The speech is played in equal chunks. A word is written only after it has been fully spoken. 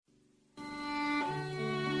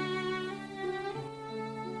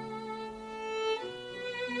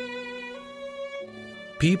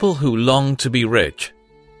People Who Long to Be Rich.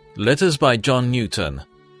 Letters by John Newton.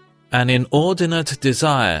 An inordinate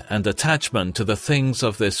desire and attachment to the things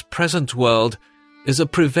of this present world is a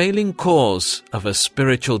prevailing cause of a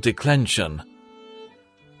spiritual declension.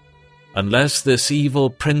 Unless this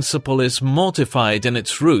evil principle is mortified in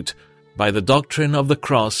its root by the doctrine of the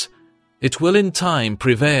cross, it will in time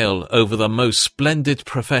prevail over the most splendid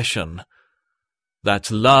profession.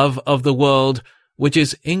 That love of the world which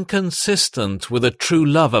is inconsistent with a true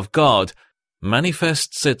love of God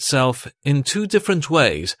manifests itself in two different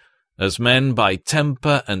ways, as men by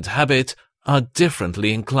temper and habit are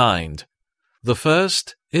differently inclined. The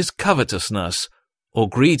first is covetousness, or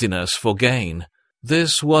greediness for gain.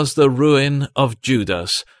 This was the ruin of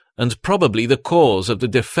Judas, and probably the cause of the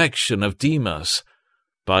defection of Demas.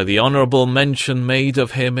 By the honourable mention made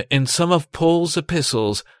of him in some of Paul's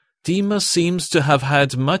epistles, Demas seems to have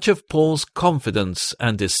had much of Paul's confidence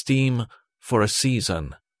and esteem for a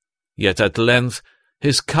season. Yet at length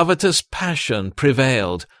his covetous passion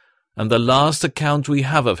prevailed, and the last account we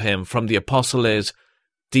have of him from the apostle is,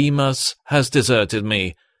 "Demas has deserted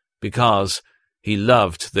me, because he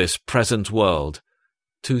loved this present world."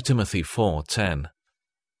 2 Timothy 4:10.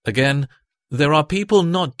 Again, there are people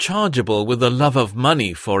not chargeable with the love of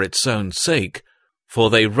money for its own sake,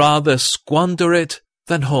 for they rather squander it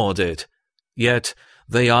than hoard it, yet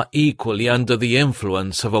they are equally under the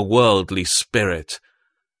influence of a worldly spirit.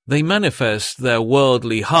 They manifest their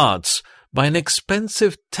worldly hearts by an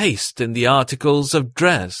expensive taste in the articles of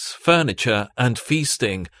dress, furniture, and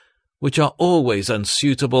feasting, which are always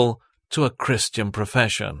unsuitable to a Christian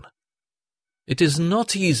profession. It is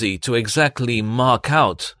not easy to exactly mark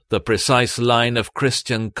out the precise line of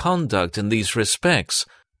Christian conduct in these respects,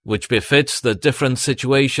 which befits the different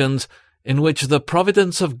situations in which the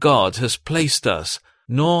providence of God has placed us,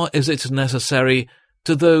 nor is it necessary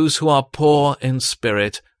to those who are poor in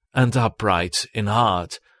spirit and upright in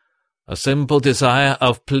heart. A simple desire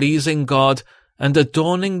of pleasing God and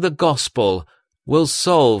adorning the gospel will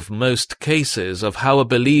solve most cases of how a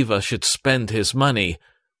believer should spend his money,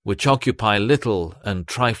 which occupy little and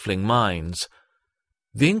trifling minds.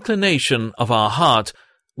 The inclination of our heart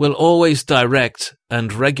will always direct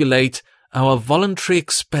and regulate our voluntary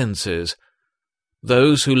expenses.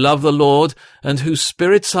 Those who love the Lord and whose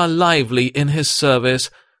spirits are lively in his service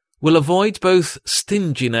will avoid both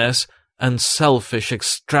stinginess and selfish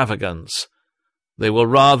extravagance. They will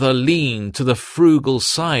rather lean to the frugal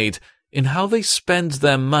side in how they spend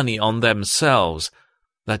their money on themselves,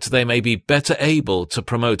 that they may be better able to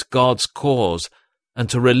promote God's cause and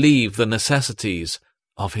to relieve the necessities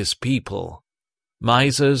of his people.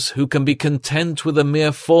 Misers who can be content with a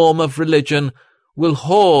mere form of religion will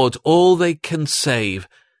hoard all they can save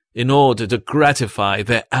in order to gratify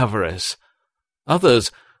their avarice.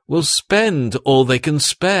 Others will spend all they can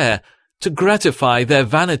spare to gratify their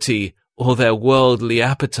vanity or their worldly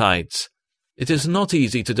appetites. It is not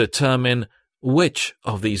easy to determine which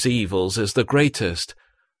of these evils is the greatest.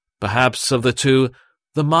 Perhaps of the two,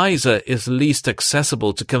 the miser is least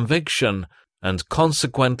accessible to conviction, and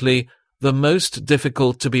consequently the most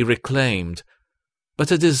difficult to be reclaimed.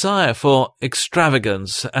 But a desire for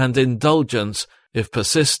extravagance and indulgence, if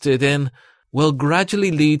persisted in, will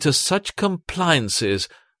gradually lead to such compliances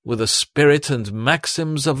with the spirit and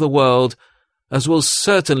maxims of the world as will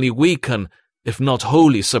certainly weaken, if not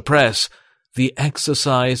wholly suppress, the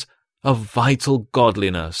exercise of vital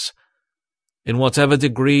godliness. In whatever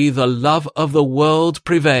degree the love of the world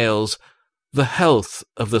prevails, the health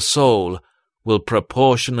of the soul will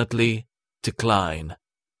proportionately decline.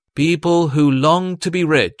 People who long to be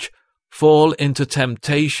rich fall into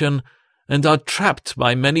temptation and are trapped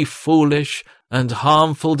by many foolish and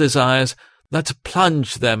harmful desires that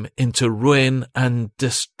plunge them into ruin and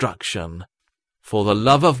destruction. For the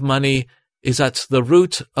love of money is at the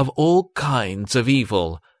root of all kinds of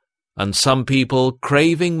evil, and some people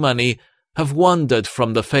craving money have wandered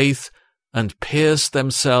from the faith and pierced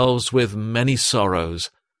themselves with many sorrows.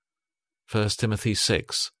 1 Timothy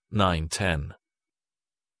 6:9-10.